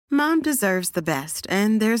Mom deserves the best,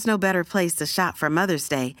 and there's no better place to shop for Mother's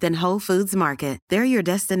Day than Whole Foods Market. They're your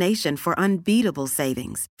destination for unbeatable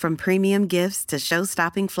savings, from premium gifts to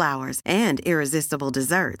show-stopping flowers and irresistible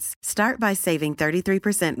desserts. Start by saving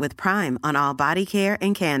 33% with Prime on all body care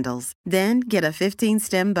and candles. Then get a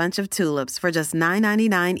 15-stem bunch of tulips for just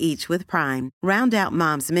 $9.99 each with Prime. Round out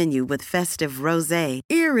Mom's menu with festive rosé,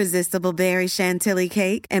 irresistible berry chantilly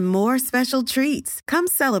cake, and more special treats. Come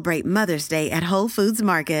celebrate Mother's Day at Whole Foods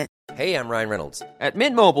Market. Hey, I'm Ryan Reynolds. At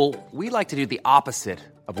Mint Mobile, we like to do the opposite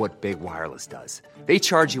of what Big Wireless does. They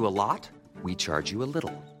charge you a lot, we charge you a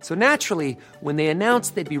little. So naturally, when they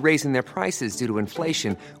announced they'd be raising their prices due to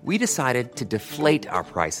inflation, we decided to deflate our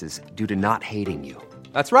prices due to not hating you.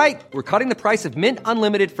 That's right. We're cutting the price of Mint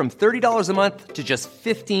Unlimited from $30 a month to just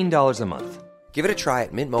 $15 a month. Give it a try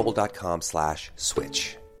at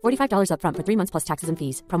mintmobile.com/switch. $45 up front for 3 months plus taxes and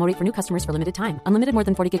fees. Promo rate for new customers for limited time. Unlimited more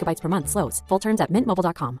than 40 gigabytes per month. Slows full terms at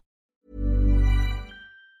mintmobile.com.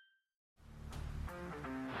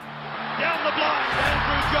 Down the blind,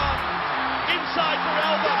 Andrew John. Inside for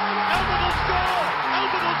Albert. Albert will score.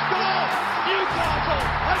 Albert will score. Newcastle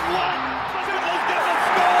have won. Fiddler's going to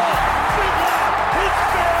score. Fiddler, it's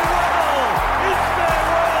farewell. It's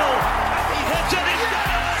farewell. And he hits it. He's got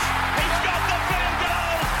it. He's got the field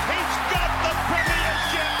goal. He's got the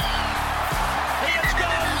premiership. He has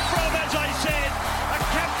gone from, as I said, a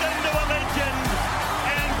captain to a legend.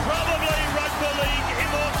 And probably rugby league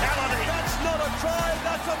immortality. That's not a try.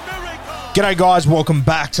 That's a miracle. G'day guys, welcome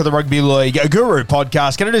back to the Rugby League Guru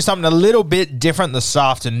podcast. Going to do something a little bit different this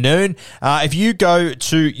afternoon. If you go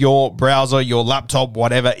to your browser, your laptop,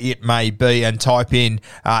 whatever it may be, and type in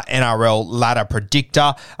NRL Ladder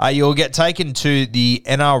Predictor, you'll get taken to the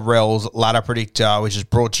NRL's Ladder Predictor, which is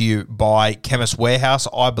brought to you by Chemist Warehouse,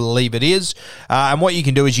 I believe it is. And what you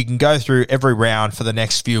can do is you can go through every round for the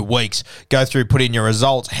next few weeks, go through, put in your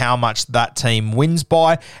results, how much that team wins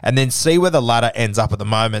by, and then see where the ladder ends up at the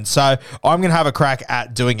moment. So I'm going to have a crack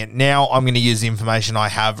at doing it now. I'm going to use the information I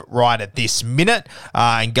have right at this minute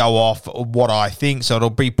and go off what I think. So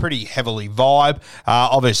it'll be pretty heavily vibe.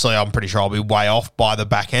 Obviously, I'm pretty sure I'll be way off by the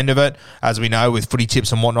back end of it. As we know, with footy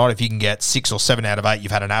tips and whatnot, if you can get 6 or 7 out of 8,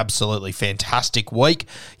 you've had an absolutely fantastic week.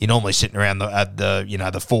 You're normally sitting around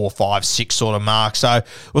the 4, 5, 6 sort of mark. So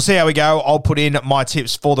we'll see how we go. I'll put in my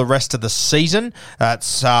tips for the rest of the season.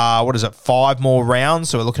 That's 5 more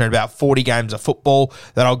rounds. So we're looking at about 40 games of football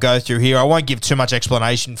that I'll go through here. I won't give too much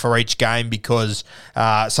explanation for each game because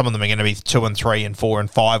some of them are going to be 2 and 3 and 4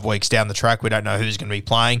 and 5 weeks down the track. We don't know who's going to be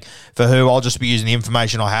playing for who. I'll just be using the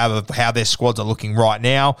information I have of how their squads are looking right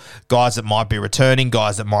now, guys that might be returning,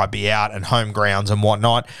 guys that might be out, and home grounds and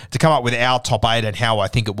whatnot, to come up with our top 8 and how I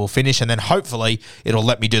think it will finish. And then hopefully it'll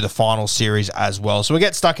let me do the final series as well. So we'll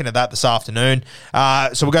get stuck into that this afternoon.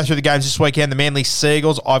 So we'll go through the games this weekend. The Manly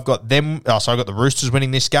Seagulls, I've got them. I've got the Roosters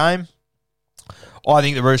winning this game. I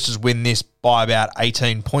think the Roosters win this by about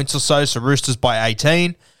 18 points or so. So Roosters by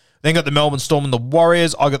 18. Then got the Melbourne Storm and the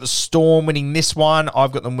Warriors. I got the Storm winning this one.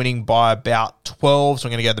 I've got them winning by about 12. So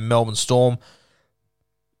I'm going to go the Melbourne Storm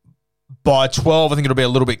by 12. I think it'll be a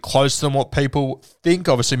little bit closer than what people think.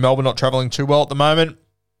 Obviously, Melbourne not travelling too well at the moment.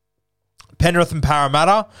 Penrith and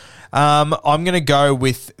Parramatta. I'm going to go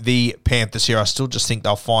with the Panthers here. I still just think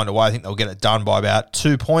they'll find a way. I think they'll get it done by about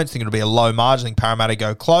 2 points. I think it'll be a low margin. I think Parramatta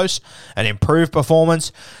go close and improve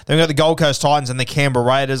performance. Then we've got the Gold Coast Titans and the Canberra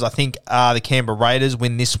Raiders. I think the Canberra Raiders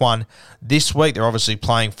win this one this week. They're obviously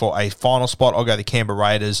playing for a final spot. I'll go the Canberra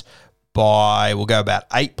Raiders we'll go about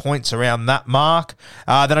 8 points around that mark.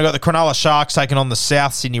 Then I got the Cronulla Sharks taking on the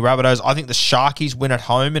South Sydney Rabbitohs. I think the Sharkies win at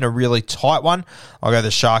home in a really tight one. I'll go the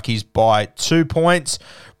Sharkies by 2 points.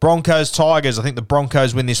 Broncos Tigers. I think the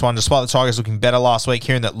Broncos win this one, despite the Tigers looking better last week.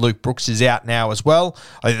 Hearing that Luke Brooks is out now as well.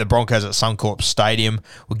 I think the Broncos at Suncorp Stadium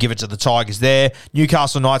will give it to the Tigers there.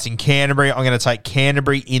 Newcastle Knights in Canterbury. I'm going to take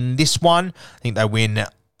Canterbury in this one. I think they win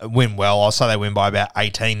well. I'll say they win by about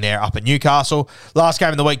 18 there up at Newcastle. Last game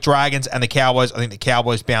of the week, Dragons and the Cowboys. I think the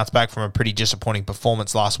Cowboys bounced back from a pretty disappointing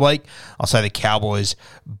performance last week. I'll say the Cowboys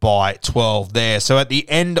by 12 there. So at the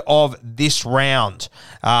end of this round,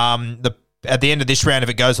 if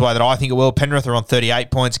it goes the way that I think it will, Penrith are on 38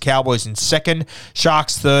 points, Cowboys in second,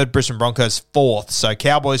 Sharks third, Brisbane Broncos fourth. So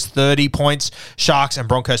Cowboys 30 points, Sharks and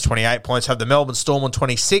Broncos 28 points. Have the Melbourne Storm on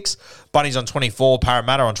 26, Bunnies on 24,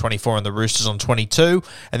 Parramatta on 24, and the Roosters on 22.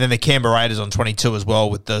 And then the Canberra Raiders on 22 as well,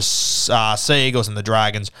 with the Sea Eagles and the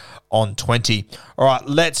Dragons on 20. All right,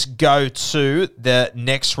 let's go to the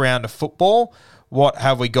next round of football. What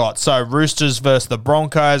have we got? So Roosters versus the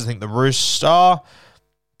Broncos. I think the Roosters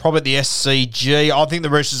probably the SCG. I think the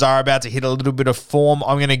Roosters are about to hit a little bit of form.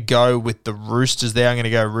 I'm going to go with the Roosters there. I'm going to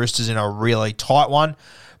go Roosters in a really tight one.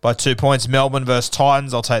 by 2 points. Melbourne versus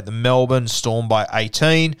Titans. I'll take the Melbourne. Storm by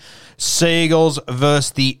 18. Seagulls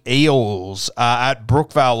versus the Eels. At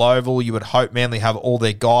Brookvale Oval, you would hope Manly have all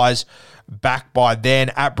their guys back by then.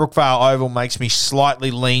 At Brookvale Oval makes me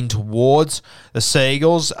slightly lean towards the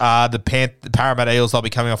Seagulls. The Parramatta Eels, they'll be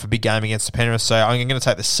coming off a big game against the Penrith, so I'm going to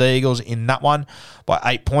take the Seagulls in that one by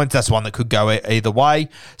 8 points. That's one that could go either way.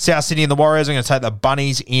 South Sydney and the Warriors, I'm going to take the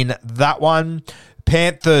Bunnies in that one.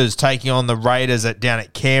 Panthers taking on the Raiders down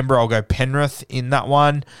at Canberra. I'll go Penrith in that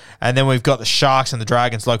one. And then we've got the Sharks and the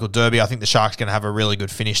Dragons local derby. I think the Sharks are going to have a really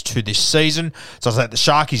good finish to this season, so I'll take the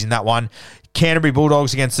Sharkies in that one. Canterbury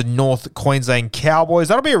Bulldogs against the North Queensland Cowboys.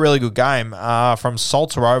 That'll be a really good game from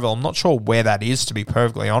Salter Oval. I'm not sure where that is, to be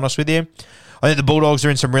perfectly honest with you. I think the Bulldogs are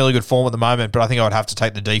in some really good form at the moment, but I think I would have to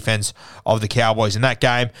take the defense of the Cowboys in that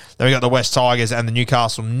game. Then we got the West Tigers and the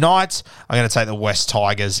Newcastle Knights. I'm going to take the West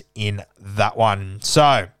Tigers in that one.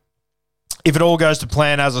 So, if it all goes to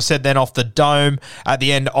plan, as I said, then off the dome at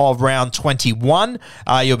the end of round 21,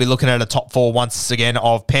 you'll be looking at a top four once again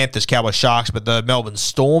of Panthers, Cowboys, Sharks, but the Melbourne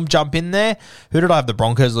Storm jump in there. Who did I have the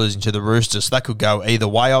Broncos losing to? The Roosters. So that could go either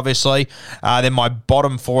way, obviously. Then my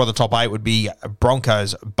bottom four of the top eight would be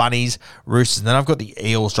Broncos, Bunnies, Roosters, and then I've got the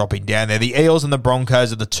Eels dropping down there. The Eels and the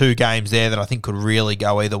Broncos are the two games there that I think could really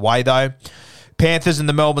go either way, though. Panthers and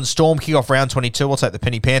the Melbourne Storm kick off round 22. I'll take the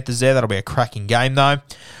Penny Panthers there. That'll be a cracking game, though.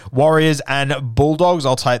 Warriors and Bulldogs.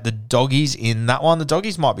 I'll take the Doggies in that one. The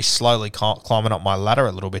Doggies might be slowly climbing up my ladder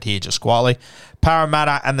a little bit here, just quietly.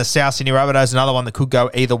 Parramatta and the South Sydney Rabbitohs, another one that could go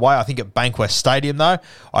either way. I think at Bankwest Stadium, though,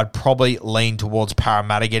 I'd probably lean towards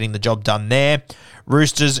Parramatta getting the job done there.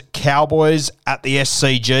 Roosters, Cowboys at the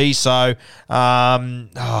SCG. So,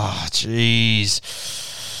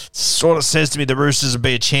 sort of says to me the Roosters would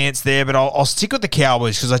be a chance there, but I'll stick with the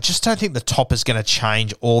Cowboys because I just don't think the top is going to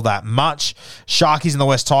change all that much. Sharkies and the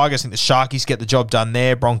West Tigers, I think the Sharkies get the job done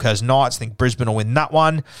there. Broncos, Knights, I think Brisbane will win that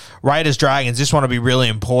one. Raiders, Dragons, this one will be really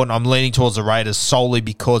important. I'm leaning towards the Raiders solely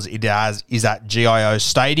because it is at GIO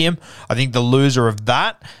Stadium. I think the loser of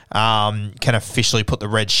that can officially put the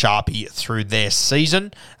Red Sharpie through their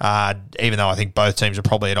season, even though I think both teams are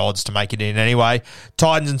probably at odds to make it in anyway.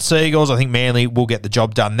 Titans and Seagulls, I think Manly will get the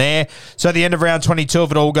job done there. So at the end of round 22,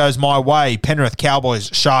 if it all goes my way, Penrith, Cowboys,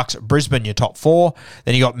 Sharks, Brisbane, your top four.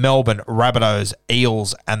 Then you got Melbourne, Rabbitohs,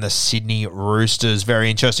 Eels, and the Sydney Roosters. Very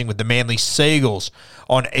interesting with the Manly Seagulls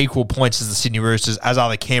on equal points as the Sydney Roosters, as are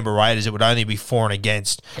the Canberra Raiders. It would only be for and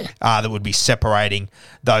against that would be separating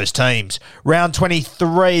those teams. Round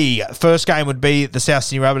 23, first game would be the South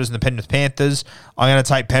Sydney Rabbitohs and the Penrith Panthers. I'm going to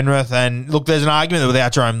take Penrith, and look, there's an argument that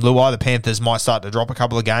without Jerome Luai, the Panthers might start to drop a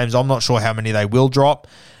couple of games. I'm not sure how many they will drop.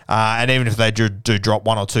 And even if they do drop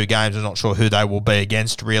one or two games, I'm not sure who they will be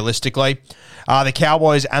against realistically. The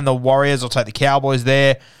Cowboys and the Warriors, I'll take the Cowboys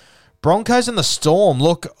there. Broncos and the Storm,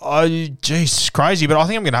 look, it's crazy, but I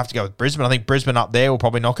think I'm going to have to go with Brisbane. I think Brisbane up there will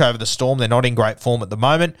probably knock over the Storm. They're not in great form at the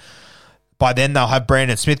moment. By then, they'll have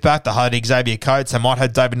Brandon Smith back. They'll have Xavier Coates. They might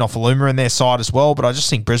have David Nofaluma in their side as well, but I just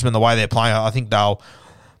think Brisbane, the way they're playing,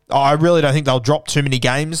 I really don't think they'll drop too many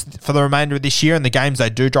games for the remainder of this year, and the games they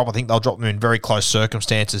do drop, I think they'll drop them in very close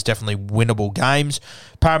circumstances, definitely winnable games.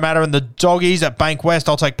 Parramatta and the Doggies at Bankwest,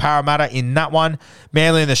 I'll take Parramatta in that one.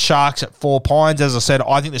 Manly and the Sharks at 4 Pines. As I said,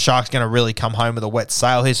 I think the Sharks are going to really come home with a wet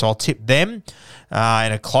sail here, so I'll tip them in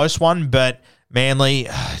a close one, but Manly,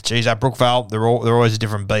 geez, at Brookvale, they're always a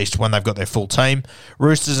different beast when they've got their full team.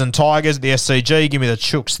 Roosters and Tigers at the SCG, give me the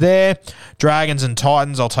Chooks there. Dragons and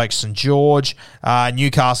Titans, I'll take St. George.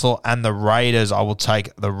 Newcastle and the Raiders, I will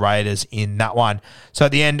take the Raiders in that one. So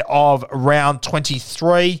at the end of round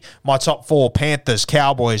 23, my top four, Panthers,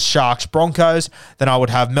 Cowboys, Sharks, Broncos. Then I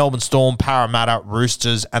would have Melbourne Storm, Parramatta,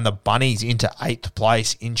 Roosters, and the Bunnies into 8th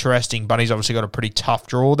place. Interesting. Bunnies obviously got a pretty tough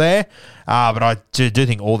draw there, but I do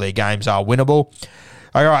think all their games are winnable.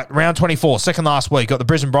 All right, round 24, second last week. Got the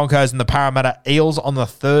Brisbane Broncos and the Parramatta Eels on the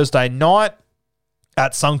Thursday night.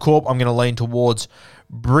 At Suncorp, I'm going to lean towards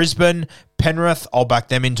Brisbane. Penrith, I'll back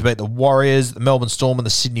them in to beat the Warriors, the Melbourne Storm and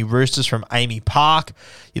the Sydney Roosters from Amy Park.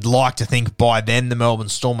 You'd like to think by then the Melbourne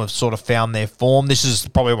Storm have sort of found their form. This is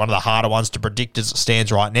probably one of the harder ones to predict as it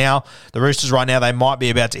stands right now. The Roosters right now, they might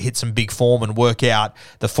be about to hit some big form and work out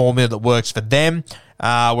the formula that works for them.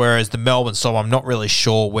 Whereas the Melbourne Storm, I'm not really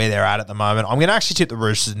sure where they're at the moment. I'm going to actually tip the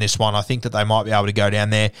Roosters in this one. I think that they might be able to go down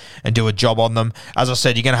there and do a job on them. As I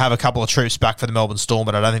said, you're going to have a couple of troops back for the Melbourne Storm,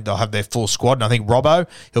 but I don't think they'll have their full squad. And I think Robbo,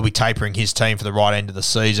 he'll be tapering his team for the right end of the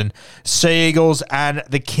season. Sea Eagles and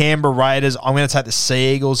the Canberra Raiders. I'm going to take the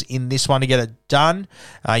Sea Eagles in this one to get done.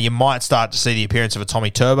 You might start to see the appearance of a Tommy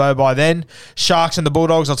Turbo by then. Sharks and the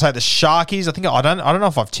Bulldogs, I'll take the Sharkies. I don't know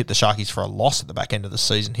if I've tipped the Sharkies for a loss at the back end of the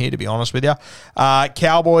season here, to be honest with you.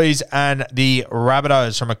 Cowboys and the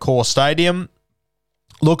Rabbitohs from Accor Stadium.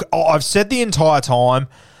 Look, I've said the entire time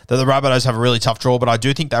that the Rabbitohs have a really tough draw, but I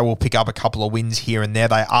do think they will pick up a couple of wins here and there.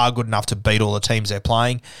 They are good enough to beat all the teams they're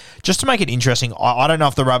playing. Just to make it interesting, I don't know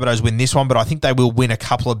if the Rabbitohs win this one, but I think they will win a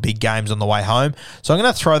couple of big games on the way home. So I'm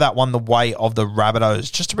going to throw that one the way of the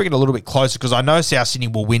Rabbitohs, just to bring it a little bit closer, because I know South Sydney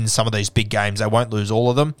will win some of these big games. They won't lose all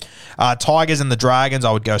of them. Tigers and the Dragons,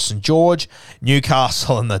 I would go St. George.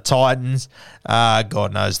 Newcastle and the Titans,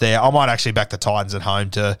 God knows there. I might actually back the Titans at home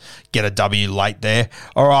to get a W late there.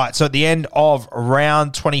 All right, so at the end of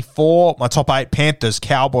round 24, my top 8, Panthers,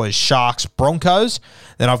 Cowboys, Sharks, Broncos.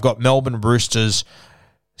 Then I've got Melbourne Roosters,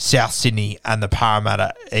 South Sydney, and the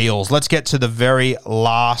Parramatta Eels. Let's get to the very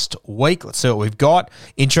last week. Let's see what we've got.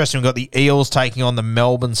 Interesting, we've got the Eels taking on the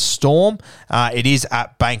Melbourne Storm. It is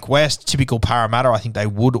at Bankwest. Typical Parramatta. I think they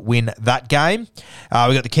would win that game.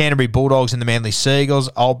 We've got the Canterbury Bulldogs and the Manly Seagulls.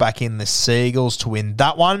 I'll back in the Seagulls to win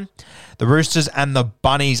that one. The Roosters and the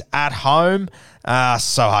Bunnies at home.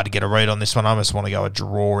 So hard to get a read on this one. I almost want to go a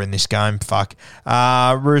draw in this game. Fuck.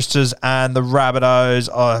 Roosters and the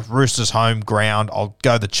Rabbitohs. Roosters home ground. I'll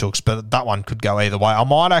go the Chooks, but that one could go either way. I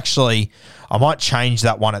might change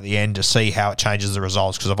that one at the end to see how it changes the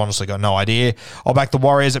results, because I've honestly got no idea. I'll back the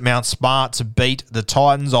Warriors at Mount Smart to beat the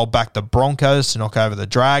Titans. I'll back the Broncos to knock over the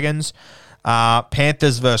Dragons.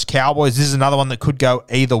 Panthers versus Cowboys. This is another one that could go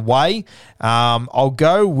either way. I'll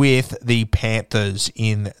go with the Panthers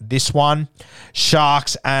in this one.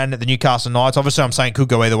 Sharks and the Newcastle Knights. Obviously, I'm saying could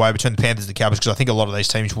go either way between the Panthers and the Cowboys, because I think a lot of these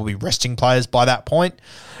teams will be resting players by that point.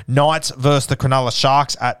 Knights versus the Cronulla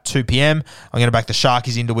Sharks at 2 p.m. I'm going to back the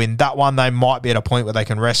Sharkies in to win that one. They might be at a point where they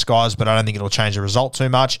can rest guys, but I don't think it'll change the result too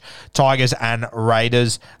much. Tigers and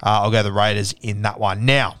Raiders. I'll go the Raiders in that one.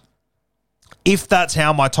 Now, if that's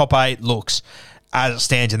how my top 8 looks as it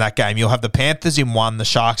stands in that game, you'll have the Panthers in 1, the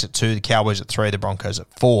Sharks at 2, the Cowboys at 3, the Broncos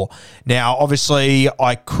at 4. Now, obviously,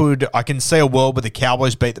 I can see a world where the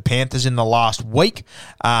Cowboys beat the Panthers in the last week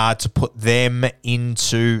to put them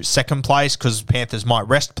into second place, because Panthers might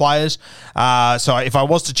rest players. So if I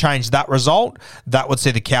was to change that result, that would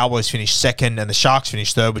see the Cowboys finish second and the Sharks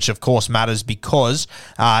finish third, which of course matters because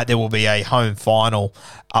there will be a home final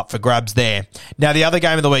up for grabs there. Now, the other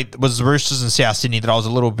game of the week was the Roosters and South Sydney that I was a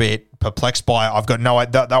little bit perplexed by. I've got no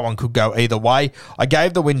idea. That one could go either way. I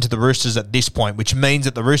gave the win to the Roosters at this point, which means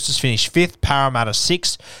that the Roosters finish 5th, Parramatta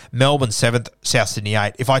 6th, Melbourne 7th, South Sydney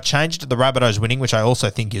 8th. If I change it to the Rabbitohs winning, which I also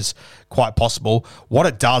think is quite possible, what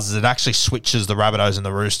it does is it actually switches the Rabbitohs and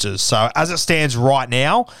the Roosters. So as it stands right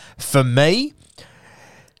now, for me,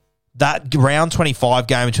 that round 25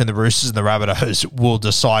 game between the Roosters and the Rabbitohs will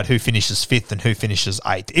decide who finishes 5th and who finishes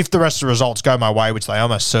 8th. If the rest of the results go my way, which they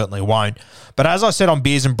almost certainly won't. But as I said on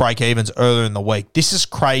Beers and Break-Evens earlier in the week, this is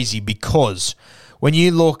crazy because when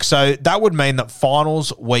you look, so that would mean that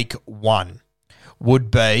finals week 1 would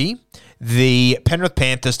be the Penrith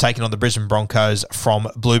Panthers taking on the Brisbane Broncos from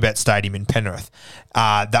Bluebet Stadium in Penrith.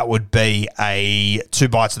 That would be a 2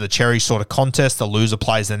 bites of the cherry sort of contest. The loser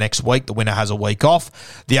plays the next week. The winner has a week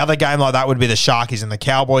off. The other game like that would be the Sharkies and the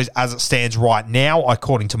Cowboys. As it stands right now,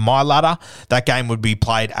 according to my ladder, that game would be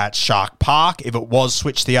played at Shark Park. If it was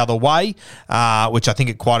switched the other way, which I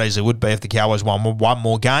think it quite easily would be if the Cowboys won one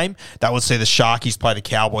more game, that would see the Sharkies play the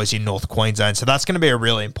Cowboys in North Queensland. So that's going to be a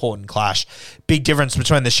really important clash. Big difference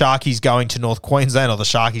between the Sharkies going to North Queensland or the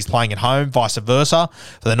Sharkies playing at home, vice versa,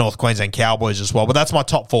 for the North Queensland Cowboys as well. But that's my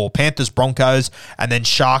top 4, Panthers, Broncos, and then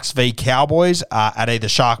Sharks v Cowboys at either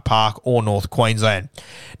Shark Park or North Queensland.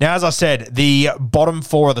 Now, as I said, the bottom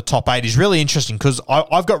 4 of the top 8 is really interesting because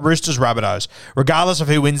I've got Roosters, Rabbitohs. Regardless of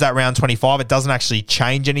who wins that round 25, it doesn't actually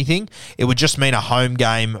change anything. It would just mean a home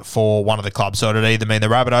game for one of the clubs. So it would either mean the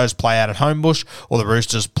Rabbitohs play out at Homebush or the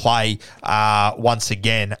Roosters play once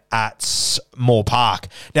again at Moore Park.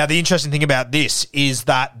 Now, the interesting thing about this is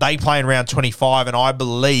that they play in round 25, and I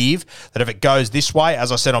believe that if it goes this way,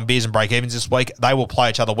 as I said on Beers and Break-Evens this week, they will play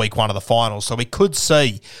each other week 1 of the finals. So we could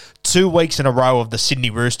see 2 weeks in a row of the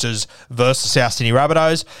Sydney Roosters versus the South Sydney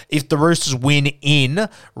Rabbitohs. If the Roosters win in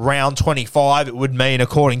round 25, it would mean,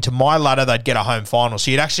 according to my ladder, they'd get a home final.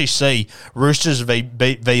 So you'd actually see Roosters v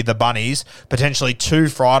the Bunnies potentially 2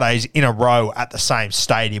 Fridays in a row at the same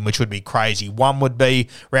stadium, which would be crazy. One would be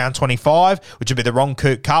round 25, which would be the Ron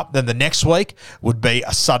Cook Cup. Then the next week would be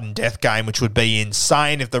a sudden death game, which would be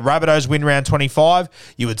insane. If the Rabbitohs win round 25,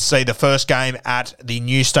 you would see the first game at the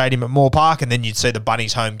new stadium at Moore Park, and then you'd see the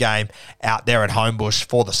Bunnies home game out there at Homebush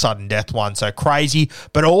for the sudden death one. So crazy.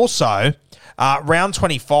 But also, round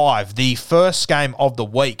 25, the first game of the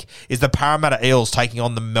week is the Parramatta Eels taking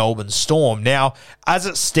on the Melbourne Storm. Now, as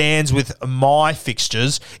it stands with my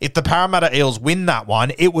fixtures, if the Parramatta Eels win that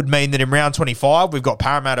one, it would mean that in round 25, we've got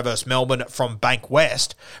Parramatta versus Melbourne from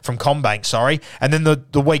CommBank, sorry. And then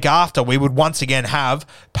the week after, we would once again have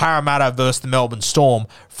Parramatta versus the Melbourne Storm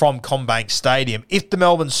from CommBank Stadium. If the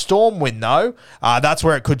Melbourne Storm win, though, that's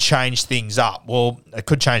where it could change things up. Well, it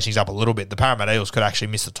could change things up a little bit. The Parramatta Eels could actually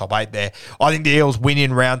miss the top 8 there. I think the Eels win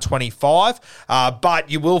in round 25, but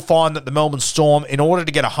you will find that the Melbourne Storm, in order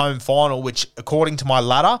to get a home final, which according to my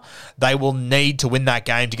ladder, they will need to win that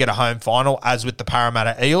game to get a home final, as with the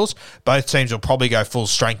Parramatta Eels. Both teams will probably go full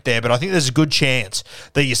strength there, but I think there's a good chance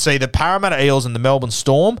that you see the Parramatta Eels and the Melbourne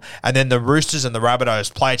Storm, and then the Roosters and the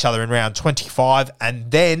Rabbitohs play each other in round 25,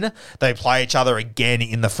 and then they play each other again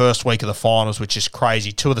in the first week of the finals, which is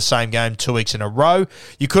crazy. 2 of the same game, 2 weeks in a row.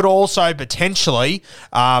 You could also potentially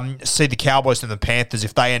see the Cowboys and the Panthers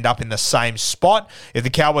if they end up in the same spot. If the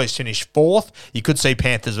Cowboys finish 4th, you could see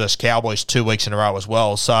Panthers versus Cowboys 2 weeks in a row as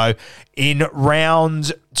well. So in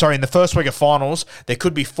the first week of finals, there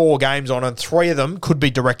could be 4 games on, and 3 of them could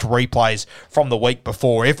be direct replays from the week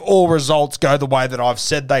before. If all results go the way that I've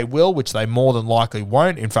said they will, which they more than likely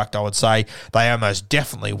won't, in fact, I would say they almost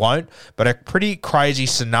definitely won't, but a pretty crazy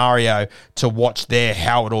scenario to watch there,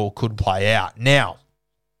 how it all could play out. Now,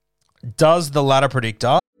 does the ladder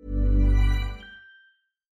predictor...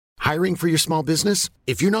 Hiring for your small business?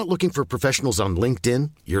 If you're not looking for professionals on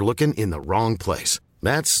LinkedIn, you're looking in the wrong place.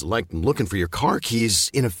 That's like looking for your car keys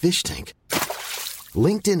in a fish tank.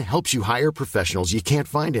 LinkedIn helps you hire professionals you can't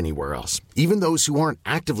find anywhere else, even those who aren't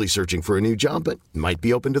actively searching for a new job but might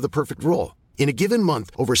be open to the perfect role. In a given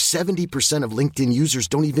month, over 70% of LinkedIn users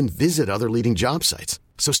don't even visit other leading job sites.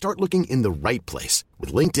 So start looking in the right place.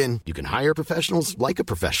 With LinkedIn, you can hire professionals like a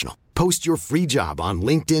professional. Post your free job on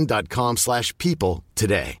linkedin.com/people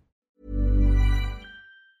today.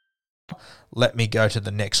 Let me go to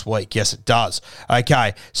the next week. Yes, it does.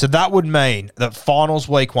 Okay, so that would mean that finals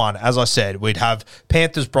week 1, as I said, we'd have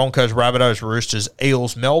Panthers, Broncos, Rabbitohs, Roosters,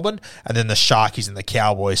 Eels, Melbourne, and then the Sharkies and the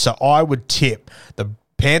Cowboys. So I would tip the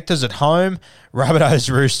Panthers at home, Rabbitohs,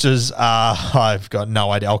 Roosters, I've got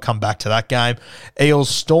no idea. I'll come back to that game. Eels,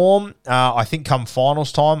 Storm, I think come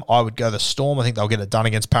finals time, I would go the Storm. I think they'll get it done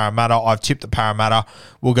against Parramatta. I've tipped the Parramatta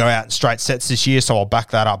will go out in straight sets this year, so I'll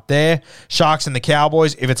back that up there. Sharks and the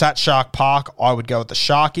Cowboys, if it's at Shark Park, I would go with the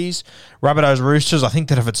Sharkies. Rabbitohs, Roosters, I think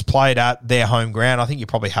that if it's played at their home ground, I think you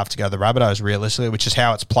probably have to go the Rabbitohs realistically, which is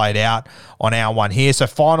how it's played out on our one here. So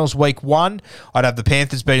finals week 1, I'd have the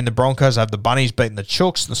Panthers beating the Broncos, I'd have the Bunnies beating the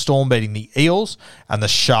Chooks, the Storm beating the Eels, and the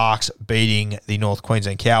Sharks beating the North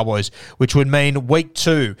Queensland Cowboys, which would mean week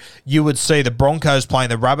 2, you would see the Broncos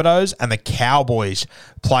playing the Rabbitohs and the Cowboys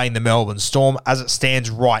playing the Melbourne Storm. As it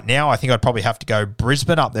stands right now, I think I'd probably have to go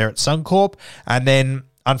Brisbane up there at Suncorp, and then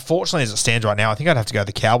unfortunately, as it stands right now, I think I'd have to go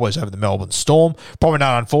the Cowboys over the Melbourne Storm. Probably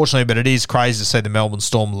not unfortunately, but it is crazy to see the Melbourne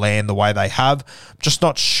Storm land the way they have. I'm just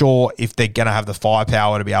not sure if they're going to have the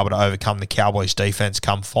firepower to be able to overcome the Cowboys' defense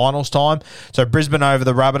come finals time. So Brisbane over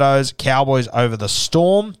the Rabbitohs, Cowboys over the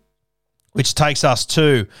Storm, which takes us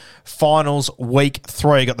to finals week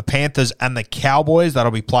 3. Got the Panthers and the Cowboys.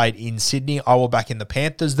 That'll be played in Sydney. I will back in the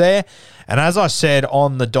Panthers there. And as I said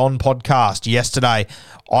on the Don podcast yesterday,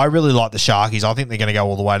 I really like the Sharkies. I think they're going to go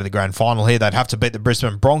all the way to the grand final here. They'd have to beat the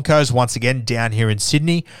Brisbane Broncos once again down here in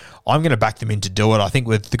Sydney. I'm going to back them in to do it. I think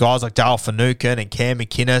with the guys like Dale Finucane and Cam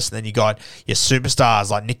McInnes, and then you got your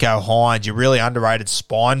superstars like Nico Hines, your really underrated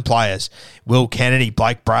spine players, Will Kennedy,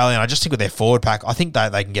 Blake Brayley, and I just think with their forward pack, I think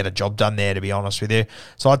they can get a job done there, to be honest with you.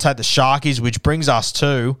 So I'd take the Sharkies, which brings us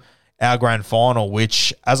to our grand final,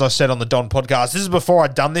 which, as I said on the Don podcast, this is before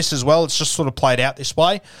I'd done this as well. It's just sort of played out this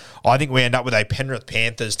way. I think we end up with a Penrith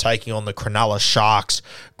Panthers taking on the Cronulla Sharks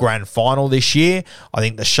grand final this year. I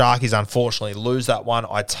think the Sharkies unfortunately lose that one.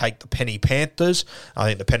 I take the Penny Panthers. I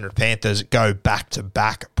think the Penrith Panthers go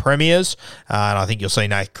back-to-back premiers. And I think you'll see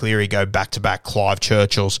Nath Cleary go back-to-back Clive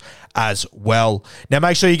Churchills as well. Now,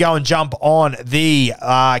 make sure you go and jump on the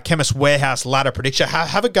Chemist Warehouse ladder prediction.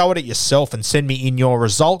 Have a go at it yourself and send me in your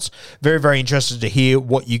results. Very, very interested to hear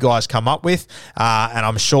what you guys come up with. And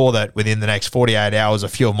I'm sure that within the next 48 hours, a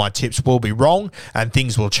few of my tips will be wrong and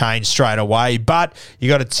things will change straight away. But you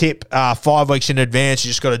got to tip 5 weeks in advance. You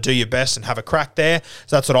just got to do your best and have a crack there.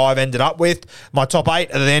 So that's what I've ended up with. My top 8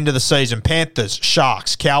 at the end of the season: Panthers,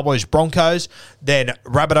 Sharks, Cowboys, Broncos, then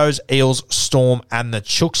Rabbitohs, Eels, Storm, and the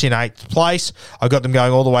Chooks in 8th place. I got them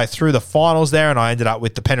going all the way through the finals there, and I ended up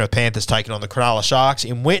with the Penrith Panthers taking on the Cronulla Sharks,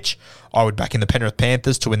 in which I would back in the Penrith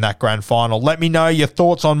Panthers to win that grand final. Let me know your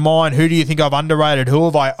thoughts on mine. Who do you think I've underrated? Who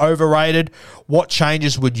have I overrated? What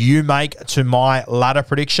changes would you make to my ladder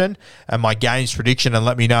prediction and my games prediction? And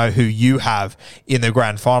let me know who you have in the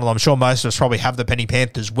grand final. I'm sure most of us probably have the Penny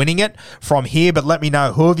Panthers winning it from here, but let me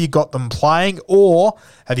know, who have you got them playing, or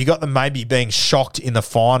have you got them maybe being shocked in the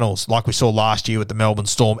finals like we saw last year with the Melbourne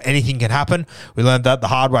Storm? Anything can happen. We learned that the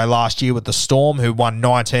hard way last year with the Storm, who won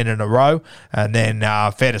 19 in a row, and then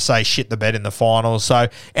fair to say shit the bed in the finals. So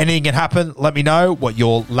anything can happen. Let me know what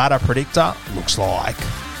your ladder predictor looks like.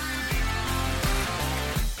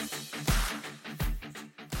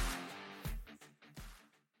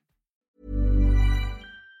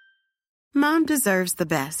 Mom deserves the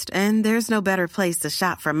best, and there's no better place to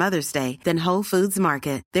shop for Mother's Day than Whole Foods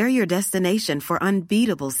Market. They're your destination for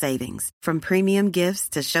unbeatable savings, from premium gifts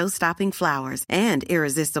to show-stopping flowers and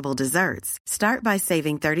irresistible desserts. Start by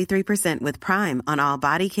saving 33% with Prime on all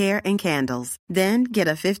body care and candles. Then get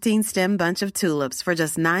a 15-stem bunch of tulips for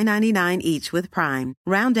just $9.99 each with Prime.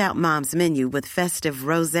 Round out Mom's menu with festive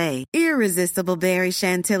rosé, irresistible berry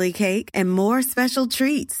chantilly cake, and more special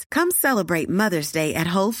treats. Come celebrate Mother's Day at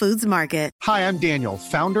Whole Foods Market. Hi, I'm Daniel,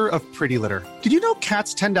 founder of Pretty Litter. Did you know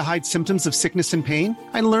cats tend to hide symptoms of sickness and pain?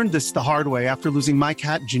 I learned this the hard way after losing my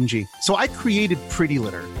cat, Gingy. So I created Pretty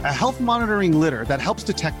Litter, a health monitoring litter that helps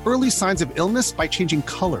detect early signs of illness by changing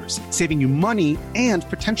colors, saving you money and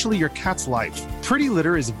potentially your cat's life. Pretty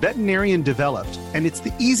Litter is veterinarian developed, and it's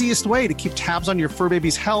the easiest way to keep tabs on your fur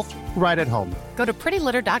baby's health right at home. Go to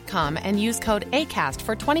prettylitter.com and use code ACAST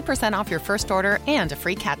for 20% off your first order and a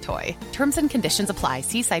free cat toy. Terms and conditions apply.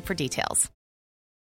 See site for details.